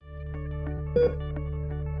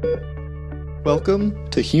Welcome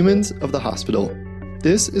to Humans of the Hospital.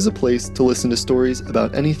 This is a place to listen to stories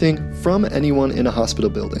about anything from anyone in a hospital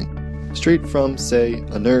building. Straight from, say,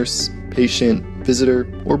 a nurse, patient, visitor,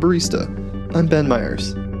 or barista. I'm Ben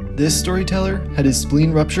Myers. This storyteller had his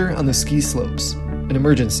spleen rupture on the ski slopes. An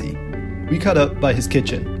emergency. We caught up by his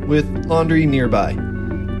kitchen, with laundry nearby.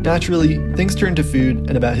 Naturally, things turned to food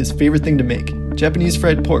and about his favorite thing to make, Japanese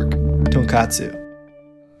fried pork, tonkatsu.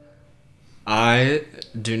 I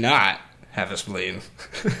do not have a spleen.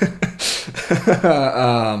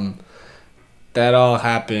 That all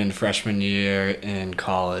happened freshman year in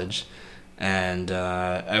college, and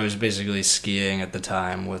I was basically skiing at the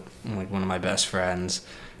time with one of my best friends,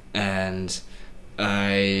 and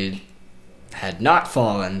I had not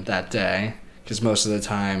fallen that day because most of the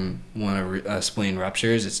time when a spleen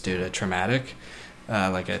ruptures, it's due to traumatic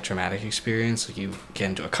experience. Like you get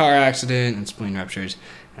into a car accident and spleen ruptures,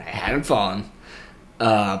 and I hadn't fallen.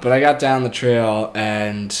 But I got down the trail,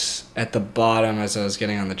 and at the bottom, as I was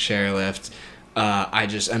getting on the chairlift, I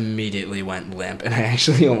just immediately went limp, and I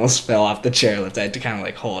actually almost fell off the chairlift. I had to kind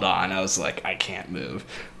of hold on. I was like, I can't move.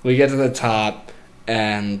 We get to the top,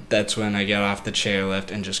 and that's when I get off the chairlift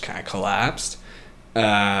and just kind of collapsed.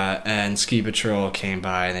 And Ski Patrol came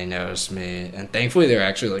by, and they noticed me, and thankfully they were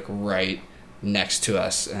actually right next to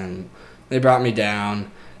us, and they brought me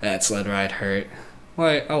down. That sled ride hurt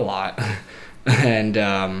a lot. And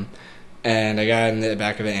I got in the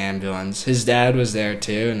back of an ambulance. His dad was there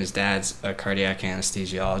too, and his dad's a cardiac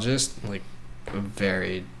anesthesiologist, a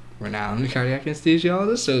very renowned cardiac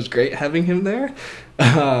anesthesiologist, so it was great having him there.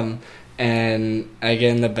 And I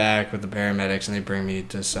get in the back with the paramedics, and they bring me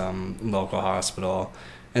to some local hospital,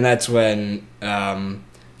 and that's when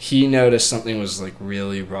he noticed something was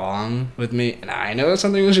really wrong with me, and I noticed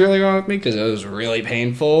something was really wrong with me because it was really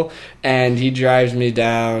painful. And he drives me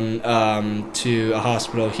down to a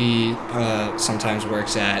hospital he sometimes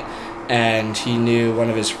works at, and he knew one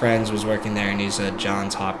of his friends was working there, and he's a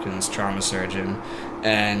Johns Hopkins trauma surgeon,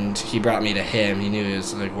 and he brought me to him. He knew he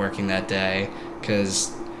was working that day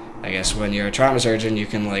because I guess when you're a trauma surgeon, you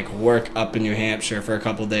can work up in New Hampshire for a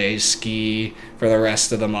couple days, ski for the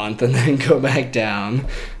rest of the month, and then go back down.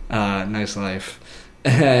 Nice life.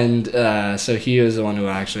 And so he was the one who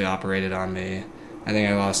actually operated on me. I think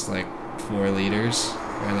I lost 4 liters,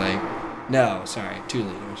 or 2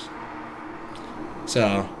 liters.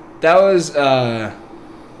 So that was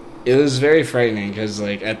it was very frightening because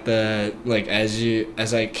as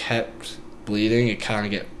I kept bleeding, it kind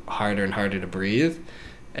of get harder and harder to breathe.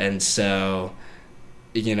 And so,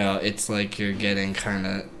 it's you're getting kind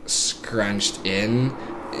of scrunched into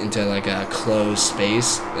a closed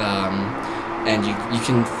space, and you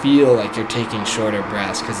can feel you're taking shorter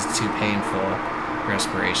breaths because it's too painful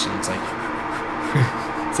respiration. It's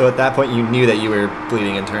So at that point you knew that you were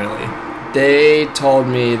bleeding internally? They told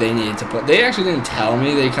me they needed to they actually didn't tell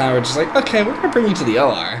me. They kind of were just okay, we're going to bring you to the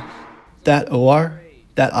OR. That OR,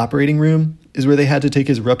 that operating room, is where they had to take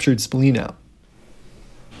his ruptured spleen out.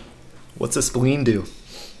 What's a spleen do?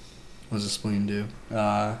 What does a spleen do?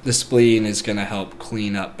 The spleen is going to help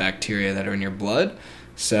clean up bacteria that are in your blood.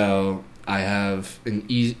 So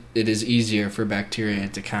it is easier for bacteria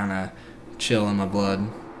to kind of chill in my blood,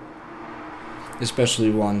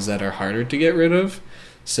 especially ones that are harder to get rid of.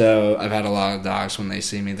 So I've had a lot of docs, when they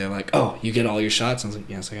see me, they're like, "Oh, you get all your shots?" I was like,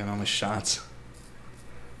 "Yes, I got all my shots."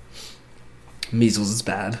 Measles is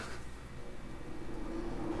bad.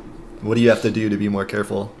 What do you have to do to be more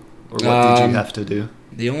careful? Or what did you have to do?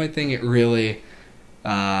 The only thing it really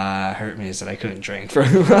hurt me is that I couldn't drink for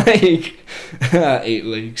 8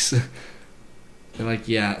 weeks. They're like,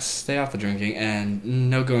 yeah, stay off the drinking and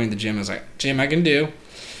no going to the gym. I was like, gym I can do.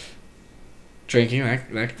 Drinking,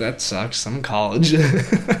 that sucks. I'm in college.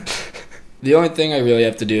 The only thing I really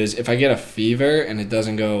have to do is if I get a fever and it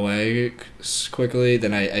doesn't go away quickly,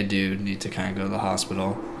 then I do need to kind of go to the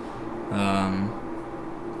hospital.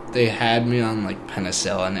 They had me on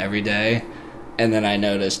penicillin every day, and then I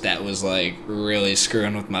noticed that was really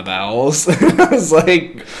screwing with my bowels. I was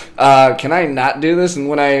like, can I not do this? And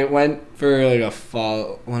when I went for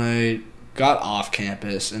when I got off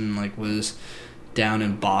campus and was down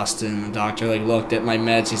in Boston, the doctor looked at my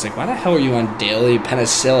meds. He's like, why the hell are you on daily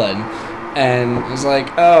penicillin? And I was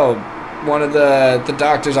like, oh, one of the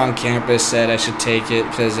doctors on campus said I should take it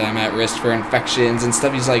because I'm at risk for infections and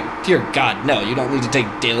stuff. He's like, dear God, no, you don't need to take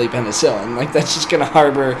daily penicillin. That's just going to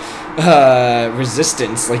harbor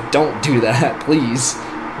resistance. Don't do that, please.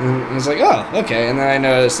 And I was like, oh, okay. And then I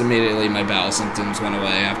noticed immediately my bowel symptoms went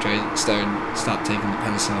away after I stopped taking the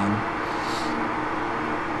penicillin.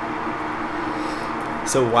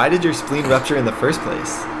 So why did your spleen rupture in the first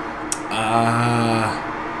place?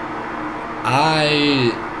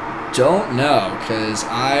 I don't know, because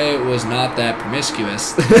I was not that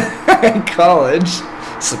promiscuous in college.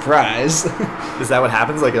 Surprise. Is that what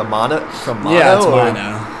happens? Like a mono from mono? Yeah, it's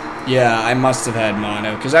mono. Yeah, I must have had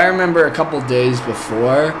mono, because I remember a couple days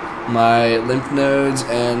before, my lymph nodes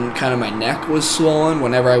and kind of my neck was swollen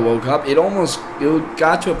whenever I woke up. It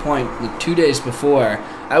got to a point, like 2 days before,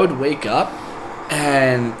 I would wake up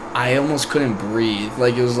and I almost couldn't breathe.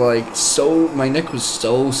 Like, it was like my neck was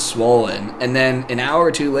so swollen. And then an hour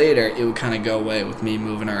or two later, it would kind of go away with me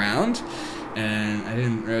moving around. And I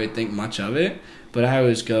didn't really think much of it. But I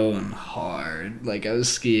was going hard. Like, I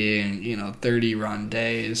was skiing, 30 run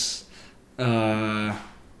days. And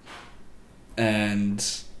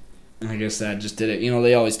I guess that just did it.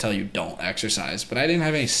 They always tell you don't exercise. But I didn't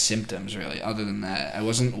have any symptoms, really, other than that. I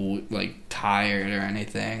wasn't, tired or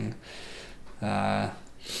anything. I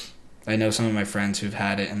know some of my friends who've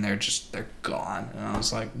had it, and they're gone. And I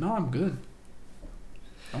was like, no, I'm good.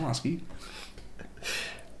 I want to ski.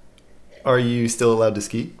 Are you still allowed to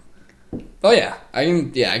ski? Oh yeah, I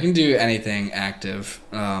can do anything active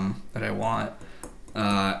that I want,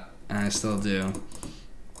 and I still do.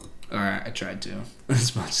 Or I tried to,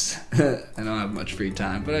 as much. I don't have much free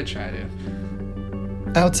time, but I try to.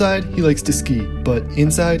 Outside, he likes to ski, but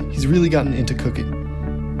inside, he's really gotten into cooking.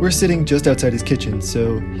 We're sitting just outside his kitchen,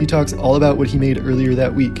 so he talks all about what he made earlier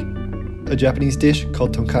that week, a Japanese dish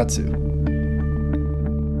called tonkatsu.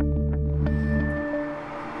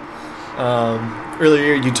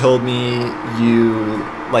 Earlier you told me you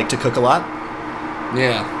like to cook a lot?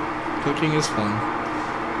 Yeah, cooking is fun.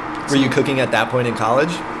 Were you cooking at that point in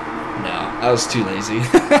college? No, I was too lazy.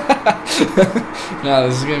 No,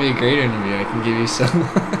 this is going to be a great interview. I can give you so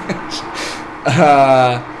much.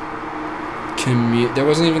 There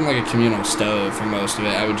wasn't even a communal stove for most of it.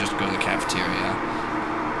 I would just go to the cafeteria.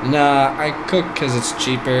 Nah, I cook because it's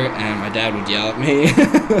cheaper, and my dad would yell at me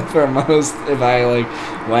for most if I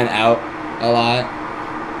went out a lot.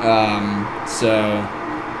 So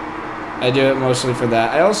I do it mostly for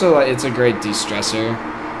that. I also it's a great de-stressor.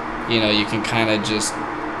 You can kind of just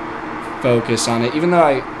focus on it, even though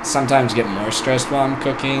I sometimes get more stressed while I'm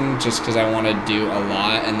cooking, just because I want to do a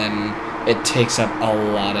lot, and then it takes up a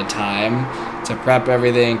lot of time to prep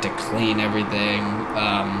everything, to clean everything.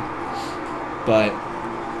 But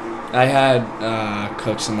I had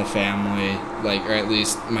cooks in the family, or at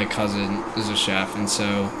least my cousin is a chef, and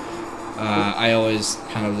so I always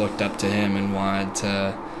kind of looked up to him and wanted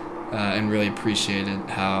to, and really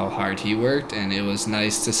appreciated how hard he worked, and it was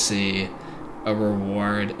nice to see a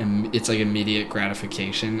reward, and it's immediate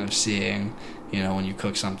gratification of seeing, when you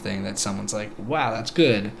cook something that someone's like, wow, that's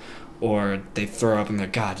good, or they throw up and they're,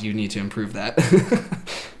 God, you need to improve that.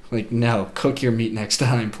 No, cook your meat next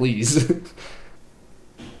time, please.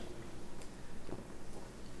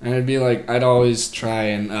 And it'd be I'd always try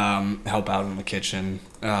and help out in the kitchen,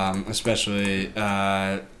 especially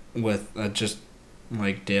with just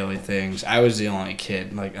daily things. I was the only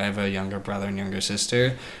kid. I have a younger brother and younger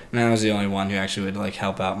sister, and I was the only one who actually would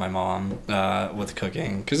help out my mom with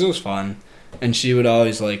cooking, because it was fun, and she would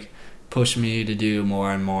always push me to do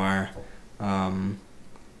more and more.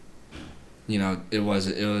 It was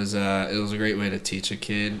a great way to teach a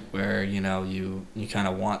kid, where you kind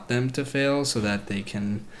of want them to fail so that they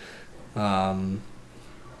can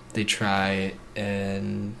they try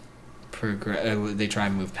and progress. They try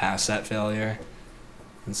and move past that failure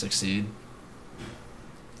and succeed.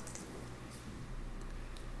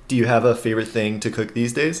 Do you have a favorite thing to cook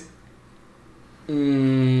these days?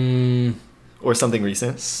 Or something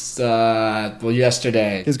recent?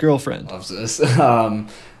 Yesterday, his girlfriend loves this.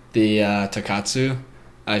 The tonkatsu,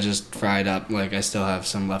 I just fried up. I still have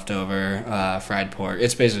some leftover fried pork.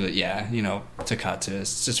 It's basically, tonkatsu.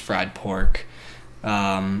 It's just fried pork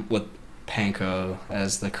with panko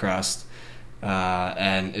as the crust.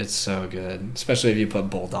 And it's so good, especially if you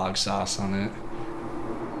put bulldog sauce on it.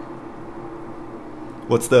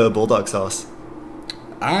 What's the bulldog sauce?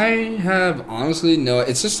 I have honestly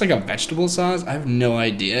it's just a vegetable sauce. I have no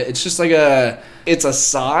idea. It's just it's a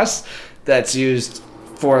sauce that's used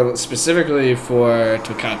specifically for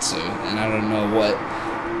tonkatsu, and I don't know what.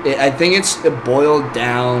 I think it's boiled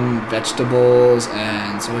down vegetables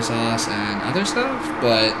and soy sauce and other stuff,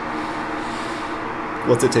 but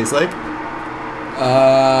what's it taste like?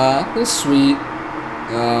 A little sweet,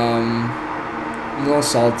 a little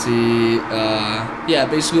salty. Yeah,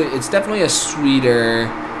 basically, it's definitely a sweeter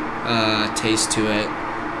taste to it.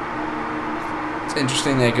 It's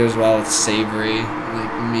interesting that it goes well with savory,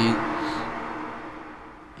 meat.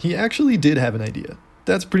 He actually did have an idea.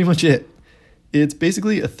 That's pretty much it. It's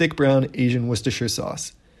basically a thick brown Asian Worcestershire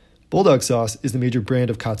sauce. Bulldog sauce is the major brand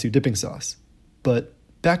of katsu dipping sauce. But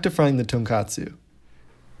back to frying the tonkatsu.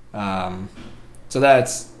 So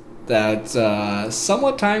that's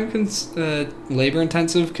somewhat labor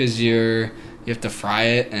intensive because you have to fry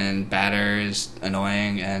it, and batter is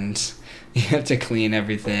annoying, and you have to clean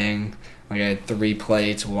everything. Like I had 2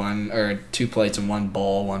 plates in one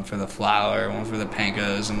bowl, one for the flour, one for the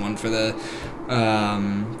pancos, and one for the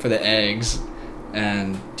eggs.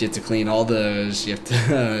 And you have to clean all those. You have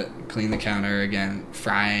to clean the counter again.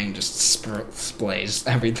 Frying just splays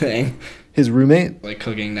everything. His roommate, like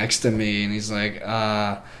cooking next to me, and he's like,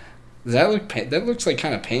 that looks like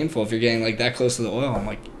kind of painful if you're getting like that close to the oil. I'm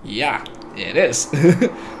like, yeah, it is.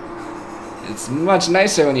 It's much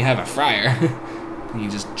nicer when you have a fryer. You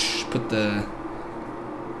just put the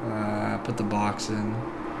box in.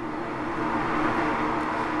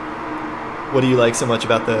 What do you like so much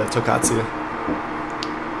about the tonkatsu?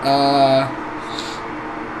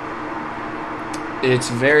 It's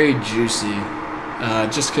very juicy.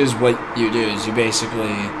 Just because what you do is you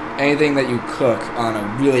basically, anything that you cook on a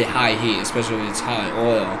really high heat, especially if it's high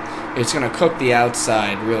oil, it's going to cook the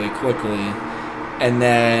outside really quickly, and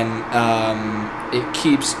then it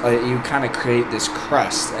keeps, you kind of create this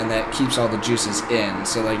crust, and that keeps all the juices in.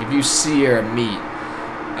 So like if you sear a meat,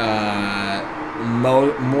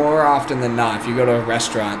 more often than not, if you go to a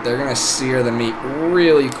restaurant, they're going to sear the meat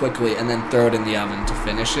really quickly and then throw it in the oven to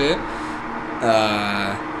finish it.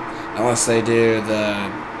 Unless they do the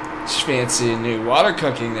fancy new water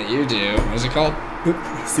cooking that you do. What is it called?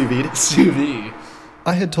 Sous vide. Sous vide.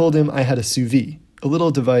 I had told him I had a sous vide, a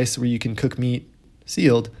little device where you can cook meat,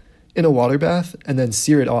 sealed, in a water bath and then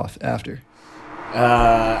sear it off after.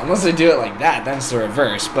 Unless they do it like that, then it's the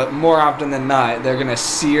reverse. But more often than not, they're going to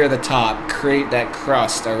sear the top, create that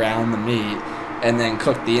crust around the meat, and then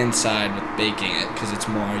cook the inside with baking it because it's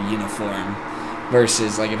more uniform.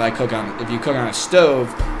 Versus, like, if you cook on a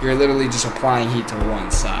stove, you're literally just applying heat to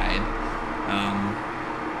one side.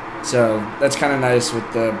 So that's kind of nice with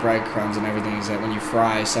the breadcrumbs and everything, is that when you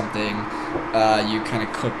fry something, you kind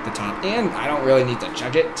of cook the top. And I don't really need to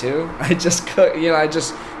chuck it, too. I just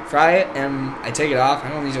fry it, and I take it off. I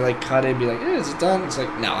don't need to, like, cut it and be like, is it done? It's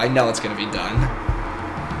like, no, I know it's going to be done.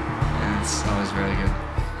 And it's always very good.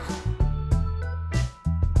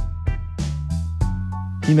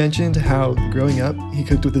 He mentioned how, growing up, he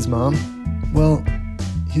cooked with his mom. Well,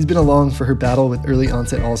 he's been along for her battle with early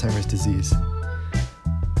onset Alzheimer's disease.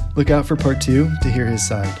 Look out for part 2 to hear his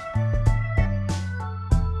side.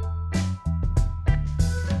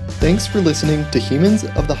 Thanks for listening to Humans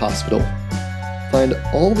of the Hospital. Find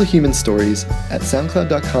all the human stories at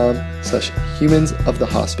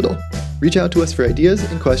soundcloud.com/humansofthehospital. Reach out to us for ideas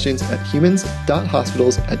and questions at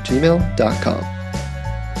humans.hospitals@gmail.com.